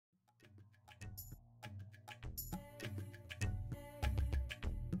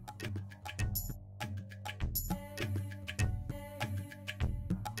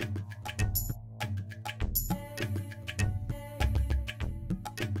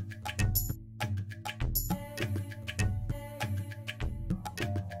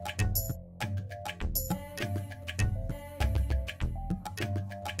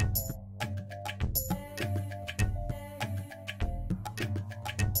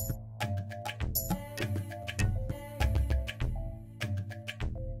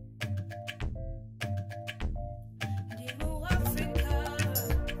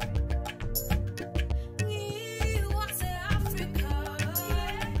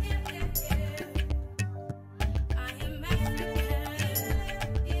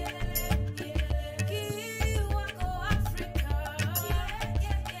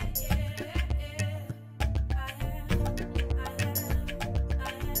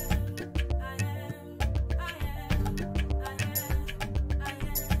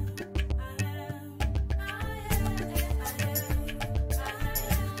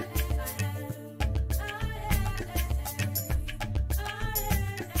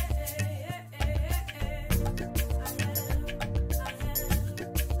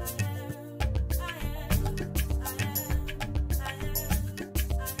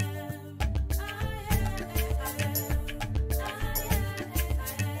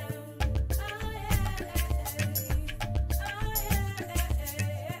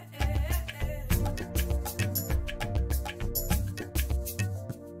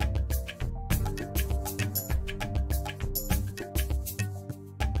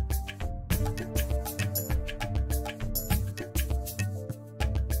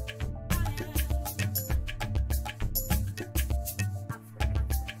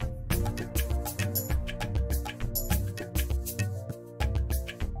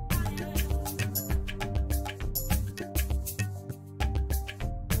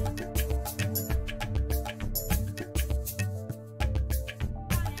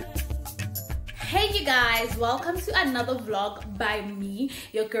Hey guys, welcome to another vlog by me,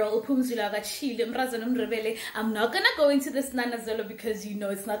 your girl Phumzilechili. I'm not gonna go into this Nanazolo because you know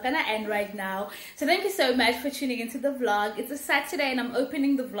it's not gonna end right now. So thank you so much for tuning into the vlog. It's a Saturday and I'm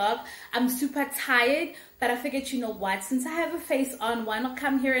opening the vlog. I'm super tired, but I figured, you know what, since I have a face on, why not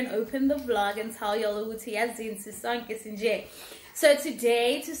come here and open the vlog and tell y'all who to. So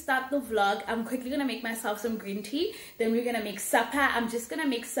today, to start the vlog, I'm quickly gonna make myself some green tea. Then we're gonna make supper. I'm just gonna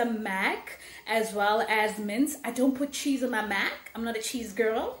make some mac as well as mince. I don't put cheese on my mac. I'm not a cheese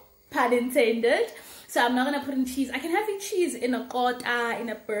girl, pun intended. So I'm not gonna put in cheese. I can have cheese in a kota, in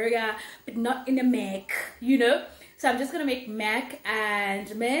a burger, but not in a mac, you know. So I'm just gonna make mac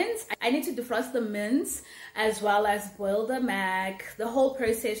and mince. I need to defrost the mince as well as boil the mac, the whole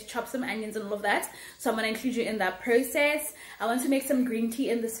process, chop some onions and all of that. So I'm gonna include you in that process. I want to make some green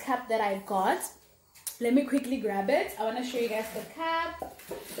tea in this cup that I got. Let me quickly grab it. I want to show you guys the cup.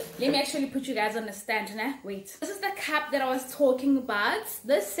 Let me actually put you guys on the stand. Nah? Wait. This is the cup that I was talking about.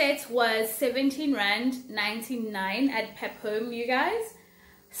 This set was 17 Rand 99 at Pep Home, you guys.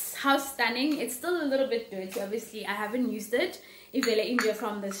 How stunning. It's still a little bit dirty. Obviously, I haven't used it. Ivele India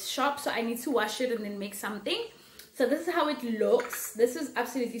from this shop. So I need to wash it and then make something. So this is how it looks. This is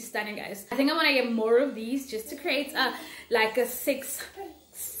absolutely stunning, guys. I think I'm gonna get more of these just to create a like a 6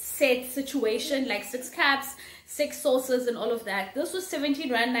 set situation, like 6 cups, 6 sauces and all of that. This was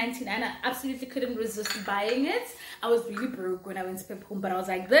 17 Rand 99. I absolutely couldn't resist buying it. I was really broke when I went to Pep Home, but I was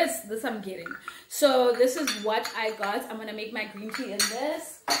like, this I'm getting. So this is what I got. I'm gonna make my green tea in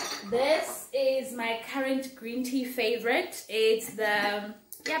this. This is my current green tea favorite. It's the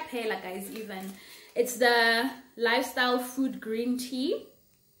pela, guys, even. It's the Lifestyle Food Green Tea.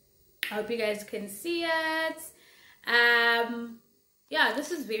 I hope you guys can see it. Yeah,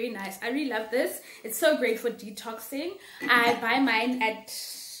 this is very nice. I really love this. It's so great for detoxing. I buy mine at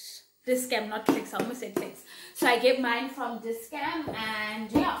Discam, not Clicks. I almost said Clicks. So I get mine from Discam,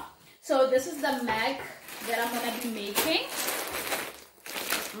 and yeah. So this is the mac that I'm gonna be making.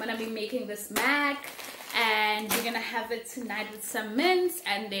 I'm gonna be making this mac, and we're gonna have it tonight with some mince,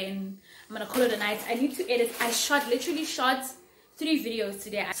 and then I'm gonna call it a night. I need to edit. I literally shot 3 videos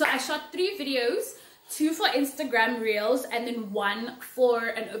today. So I shot 3 videos, 2 for Instagram Reels, and then 1 for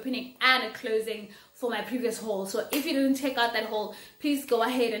an opening and a closing for my previous haul. So if you didn't check out that haul, please go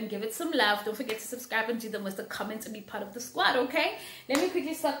ahead and give it some love. Don't forget to subscribe and do the most, comment and be part of the squad, okay? Let me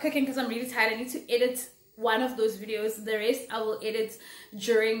quickly start cooking because I'm really tired. I need to edit one of those videos. The rest I will edit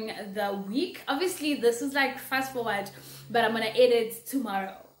during the week. Obviously this is like fast forward, but I'm gonna edit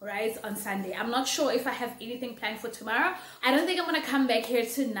tomorrow, right, on Sunday. I'm not sure if I have anything planned for tomorrow. I don't think I'm gonna come back here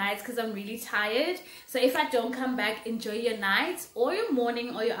tonight because I'm really tired. So if I don't come back, enjoy your night or your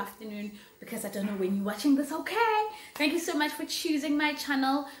morning or your afternoon, because I don't know when you're watching this, okay? Thank you so much for choosing my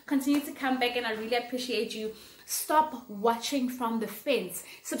channel. Continue to come back and I really appreciate you. Stop watching from the fence.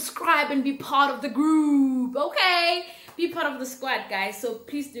 Subscribe and be part of the group, okay? Be part of the squad, guys. So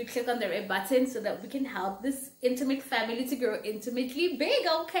please do click on the red button so that we can help this intimate family to grow intimately big,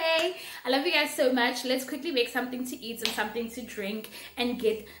 okay? I love you guys so much. Let's quickly make something to eat and something to drink and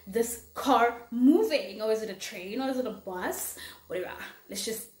get this car moving. Or is it a train or is it a bus? Whatever. Let's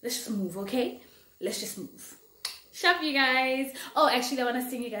just move, okay? Let's just move. Shop, you guys. Oh, actually, I want to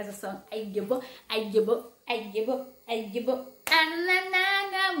sing you guys a song. Ayibo, ayibo, ayibo, ayibo.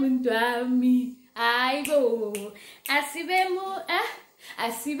 Ananana mundwami. Ayibo.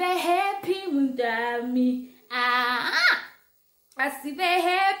 Asibe happy mundwami. Asibe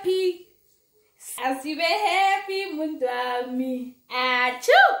happy. Asibe happy mundwami.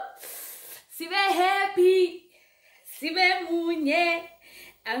 Achoo. Sibe happy. Sibe munye.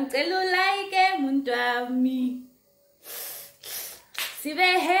 Angelo like mundwami.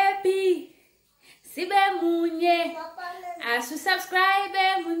 Sibe happy, sibe munye, asu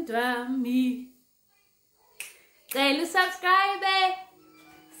subscribe mundwami. Telu subscribe,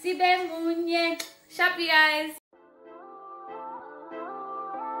 sibe munye. Shop, you guys.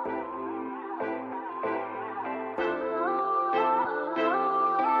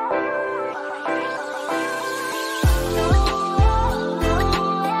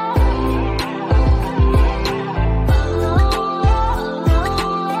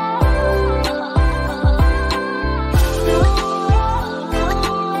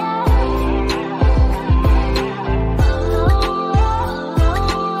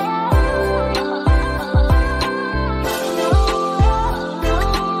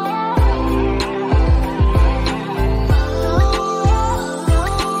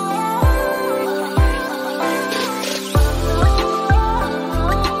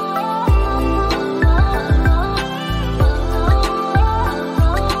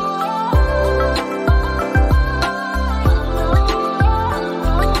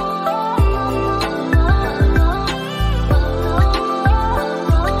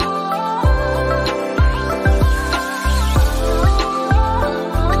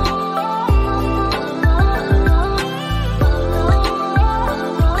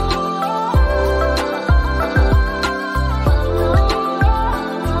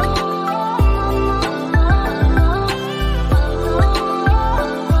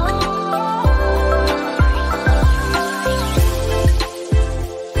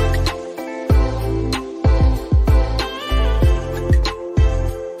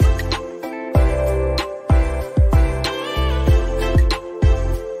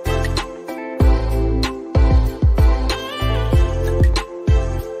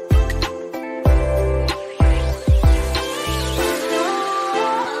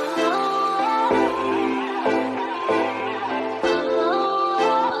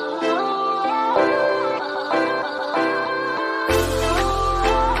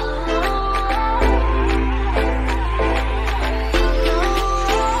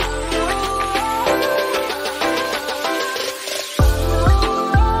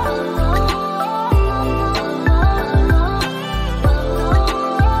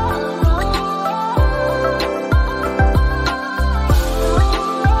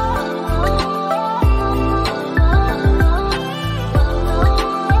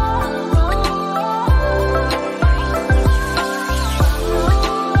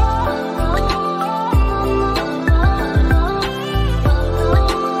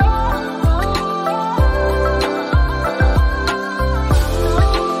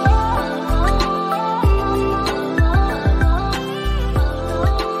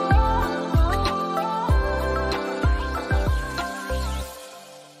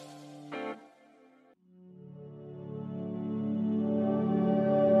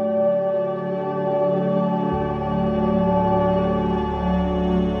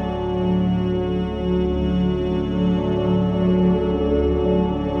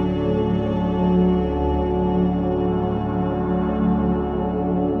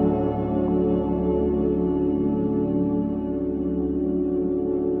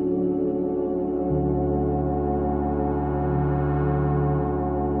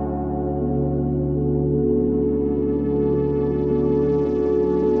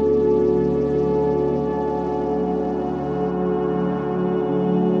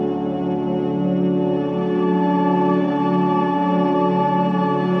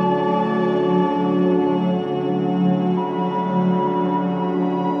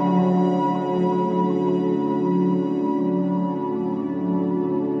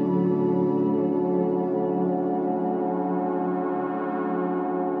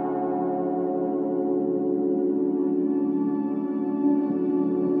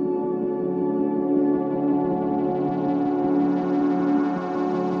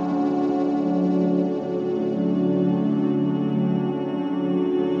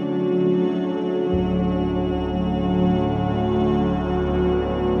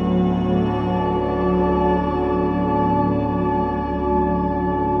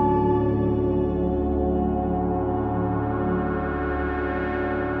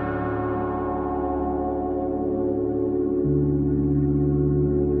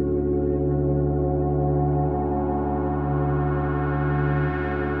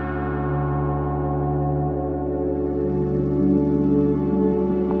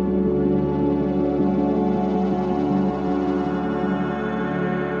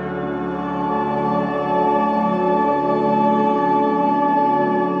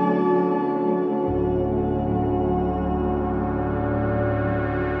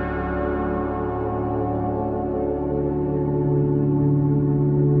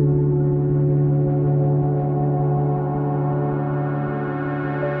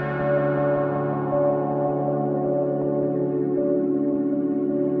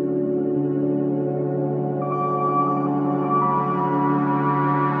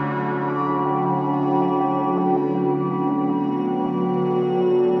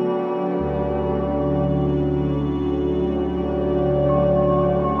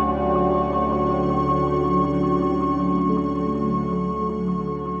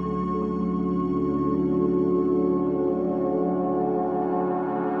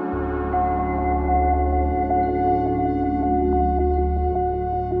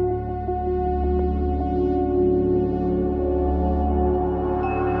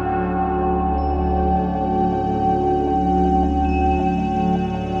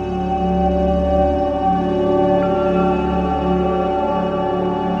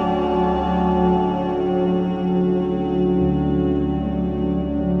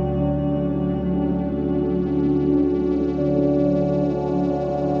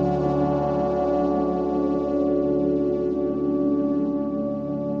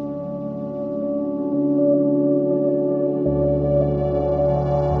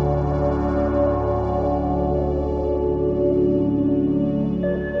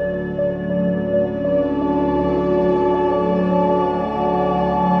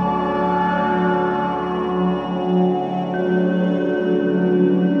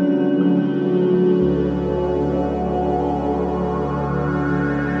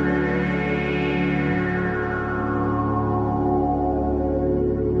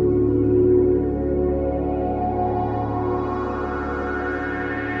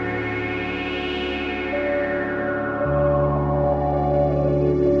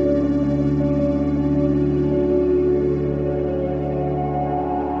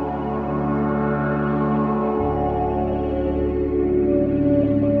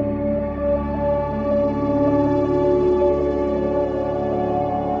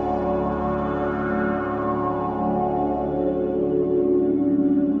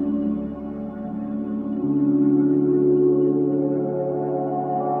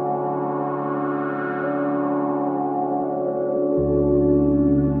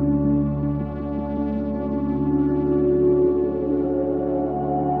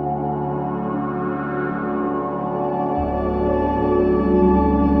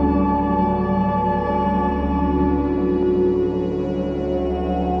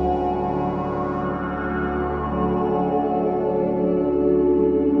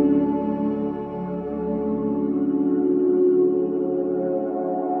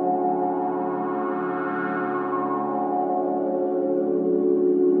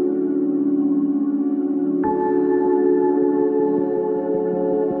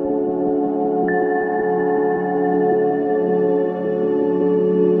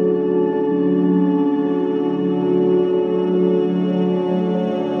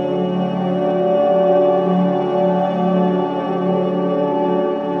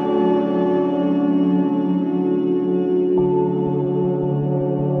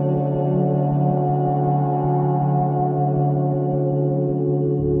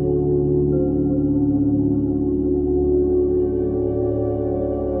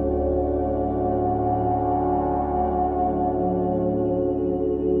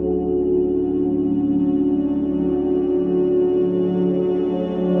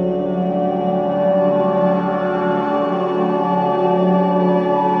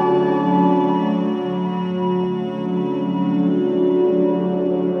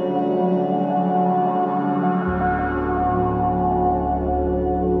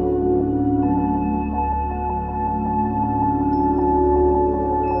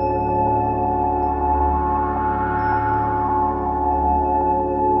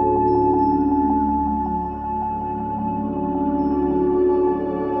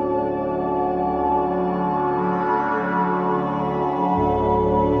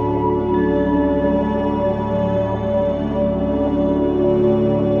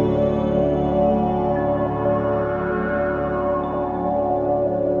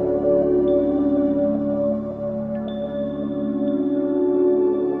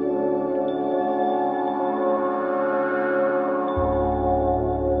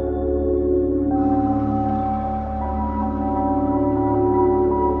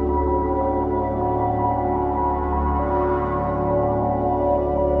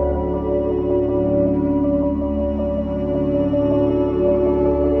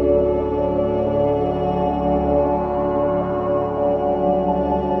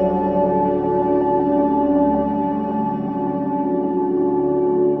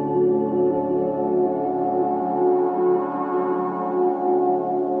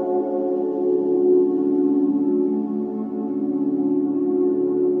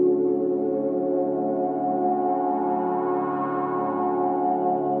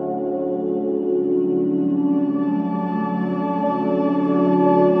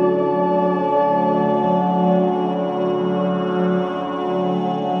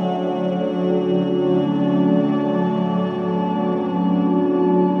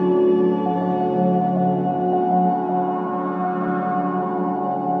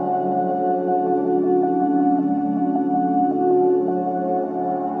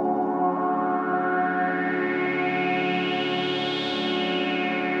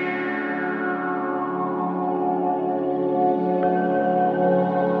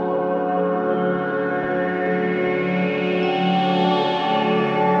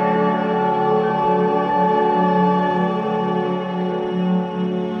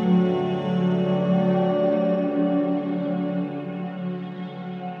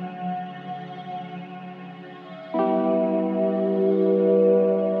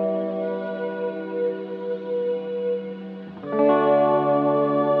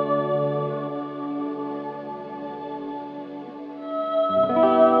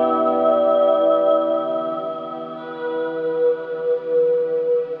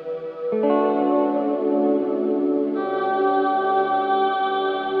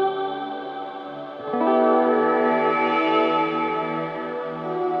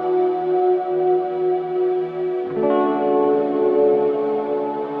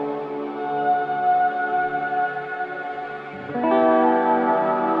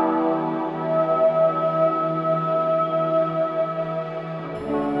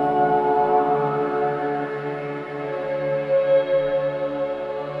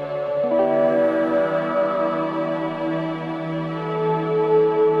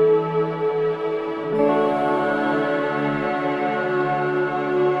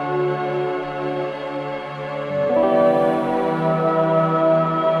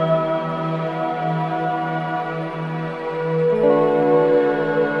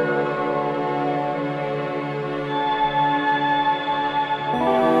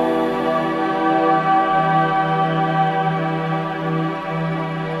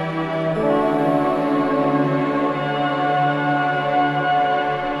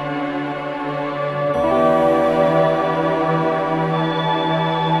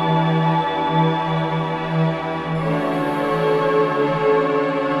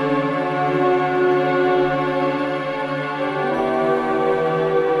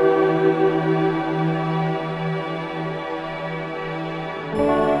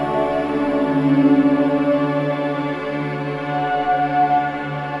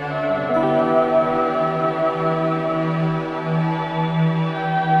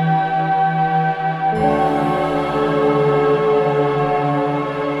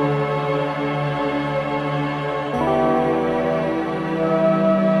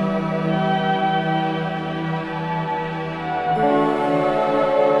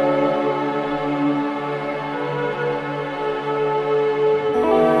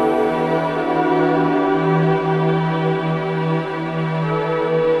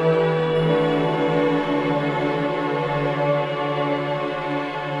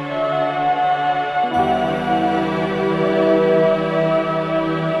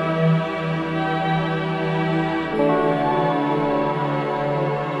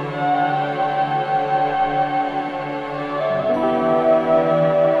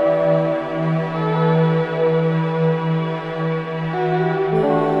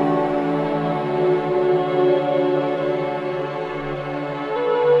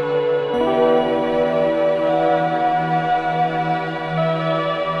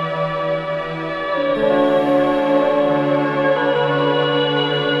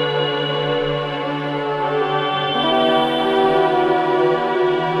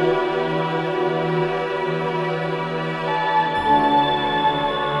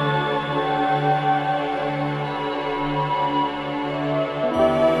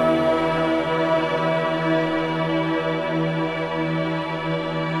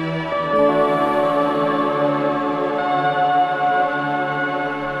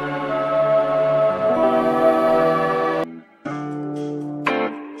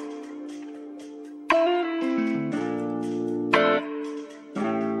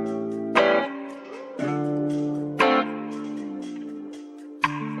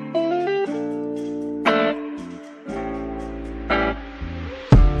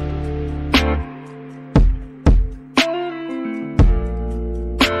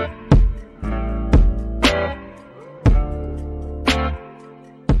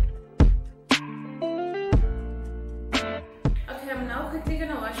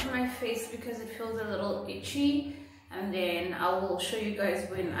 itchy, and then I will show you guys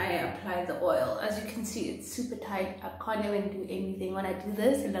when I apply the oil. As you can see, it's super tight. I can't even do anything when I do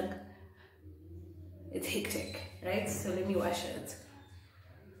this. And look, it's hectic, right? So let me wash it.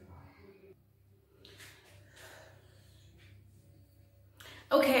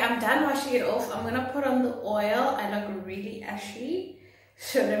 Okay, I'm done washing it off. I'm gonna put on the oil. I look really ashy,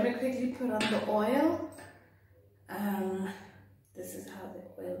 so let me quickly put on the oil. This is how the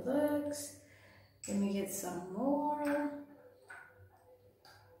oil looks. Let me get some more.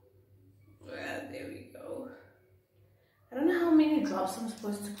 Well, there we go. I don't know how many drops I'm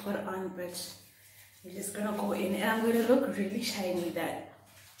supposed to put on, but I'm just gonna go in and I'm gonna look really shiny.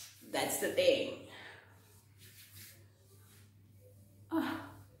 That's the thing. Oh,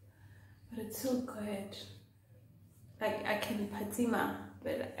 but it's so good. Like, I can patima,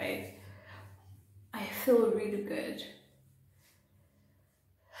 but I feel really good.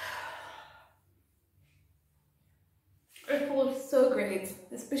 It feels so great,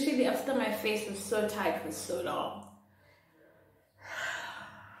 especially after my face was so tight for so long.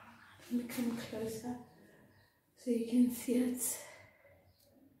 Let me come closer so you can see it.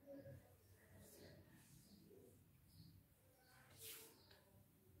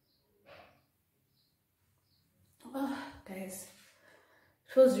 Oh, guys,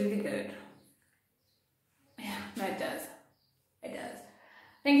 it feels really good. Yeah, no, it does. It does.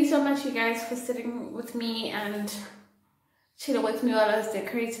 Thank you so much, you guys, for sitting with me and chilling with me while I was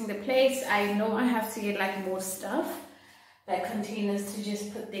decorating the place. I know I have to get like more stuff, like containers to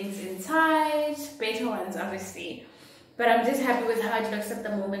just put things inside, better ones obviously, but I'm just happy with how it looks at the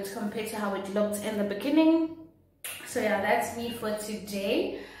moment compared to how it looked in the beginning. So yeah, that's me for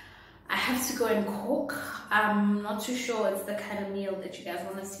today. I have to go and cook. I'm not too sure it's the kind of meal that you guys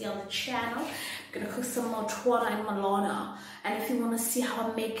want to see on the channel. I'm gonna cook some more twana and malana, and if you want to see how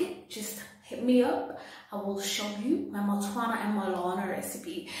I make it, just hit me up. I will show you my matwana and malana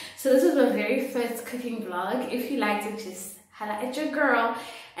recipe. So this is my very first cooking vlog. If you liked it, just holla at your girl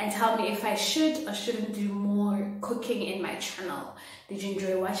and tell me if I should or shouldn't do more cooking in my channel. Did you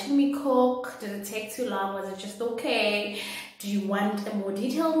enjoy watching me cook? Did it take too long? Was it just okay? Do you want a more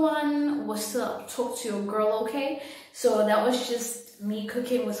detailed one? Was still talk to your girl okay? So that was just me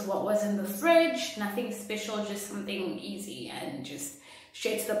cooking with what was in the fridge. Nothing special, just something easy and just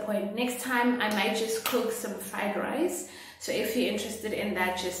straight to the point. Next time I might just cook some fried rice. So if you're interested in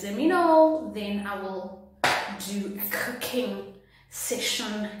that, just let me know. Then I will do a cooking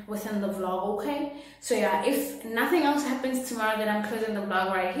session within the vlog, okay? So yeah, if nothing else happens tomorrow, then I'm closing the vlog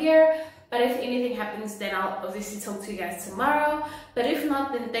right here. But if anything happens, then I'll obviously talk to you guys tomorrow. But if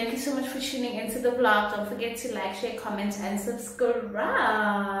not, then thank you so much for tuning into the vlog. Don't forget to like, share, comment, and subscribe.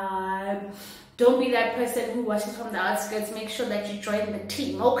 Don't be that person who watches from the outskirts. Make sure that you join the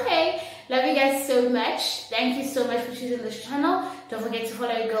team, okay? Love you guys so much. Thank you so much for choosing this channel. Don't forget to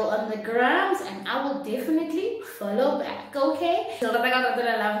follow your girl on the grams, and I will definitely follow back, okay?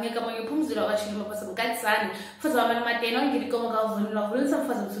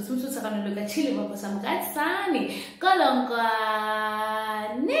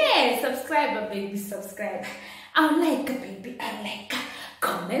 Subscribe, baby, subscribe. I like a baby, I like a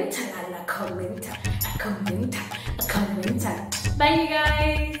comment. Bye, you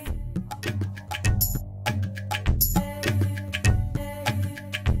guys.